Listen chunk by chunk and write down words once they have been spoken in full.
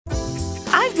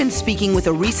I've been speaking with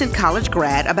a recent college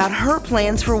grad about her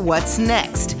plans for what's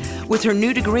next. With her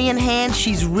new degree in hand,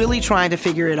 she's really trying to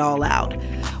figure it all out.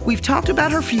 We've talked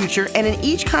about her future, and in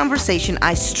each conversation,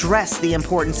 I stress the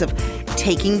importance of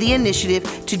taking the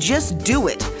initiative to just do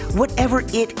it, whatever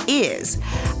it is.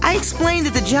 I explained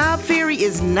that the job fairy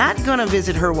is not going to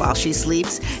visit her while she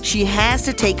sleeps. She has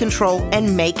to take control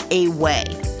and make a way.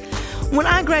 When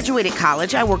I graduated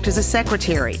college, I worked as a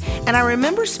secretary, and I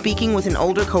remember speaking with an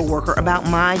older coworker about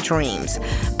my dreams.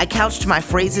 I couched my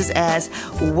phrases as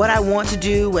what I want to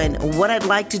do and what I'd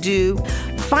like to do.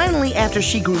 Finally, after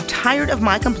she grew tired of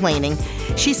my complaining,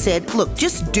 she said, "Look,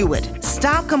 just do it.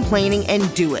 Stop complaining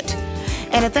and do it."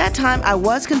 And at that time, I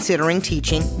was considering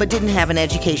teaching, but didn't have an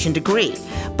education degree.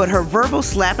 But her verbal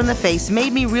slap in the face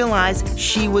made me realize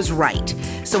she was right.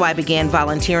 So I began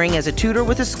volunteering as a tutor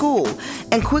with a school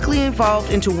and quickly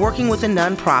evolved into working with a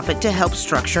nonprofit to help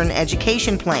structure an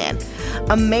education plan.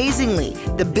 Amazingly,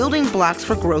 the building blocks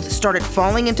for growth started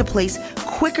falling into place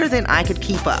quicker than I could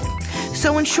keep up.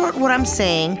 So in short, what I'm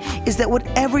saying is that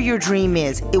whatever your dream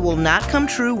is, it will not come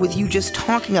true with you just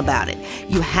talking about it.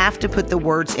 You have to put the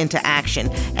words into action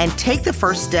and take the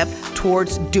first step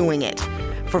towards doing it.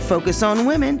 For Focus on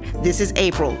Women, this is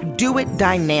April. Do it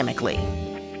dynamically.